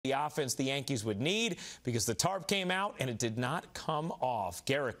the offense the Yankees would need because the tarp came out and it did not come off.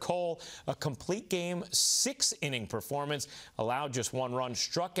 Gerrit Cole, a complete game, 6-inning performance, allowed just 1 run,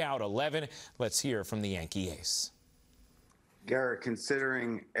 struck out 11. Let's hear from the Yankee ace. Gerrit,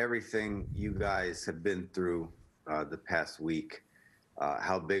 considering everything you guys have been through the past week,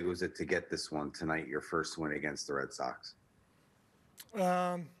 how big was it to get this one tonight, your first win against the Red Sox?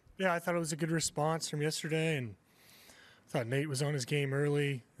 Yeah, I thought it was a good response from yesterday, and I thought Nate was on his game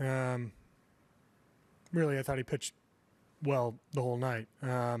early. Really, I thought he pitched well the whole night,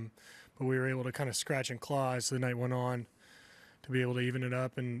 but we were able to kind of scratch and claw as the night went on to be able to even it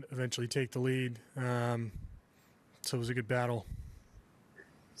up and eventually take the lead. So it was a good battle.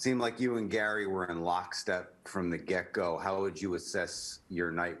 Seemed like you and Gary were in lockstep from the get-go. How would you assess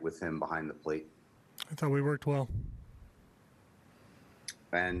your night with him behind the plate? I thought we worked well.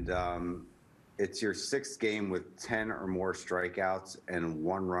 And it's your 6th game with 10 or more strikeouts and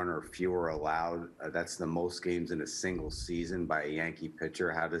 1 run or fewer allowed. That's the most games in a single season by a Yankee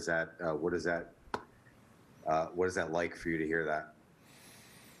pitcher. How does that? What is that like for you to hear that?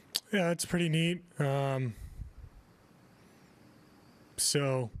 Yeah, it's pretty neat.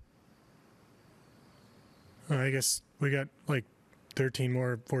 So I guess we got like 14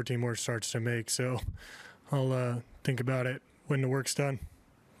 more starts to make. So I'll think about it when the work's done.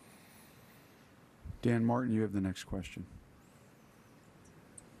 Dan Martin, you have the next question.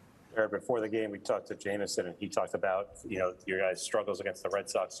 Before the game, we talked to Jameson, and he talked about, your guys' struggles against the Red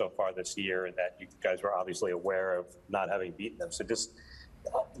Sox so far this year, and that you guys were obviously aware of not having beaten them. So just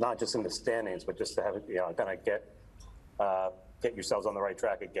not just in the standings, but just to have, kind of get yourselves on the right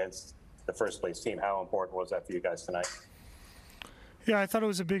track against the first place team. How important was that for you guys tonight? Yeah, I thought it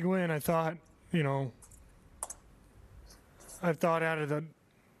was a big win. I thought, out of the,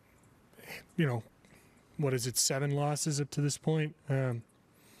 what is it, 7 losses up to this point? There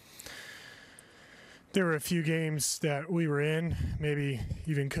were a few games that we were in, maybe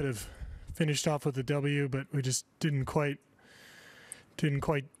even could have finished off with a W, but we just didn't quite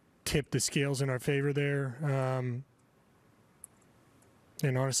tip the scales in our favor there.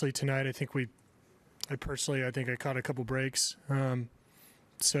 And honestly, tonight I think I caught a couple breaks.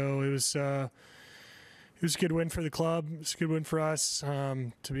 So it was a good win for the club. It's a good win for us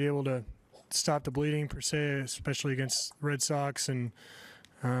to be able to stop the bleeding per se, especially against Red Sox. And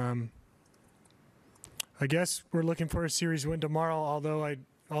I guess we're looking for a series win tomorrow. Although I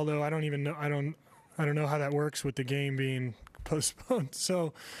don't even know, I don't know how that works with the game being postponed.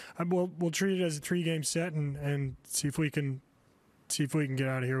 So we'll treat it as a 3-game set and see if we can get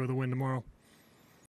out of here with a win tomorrow.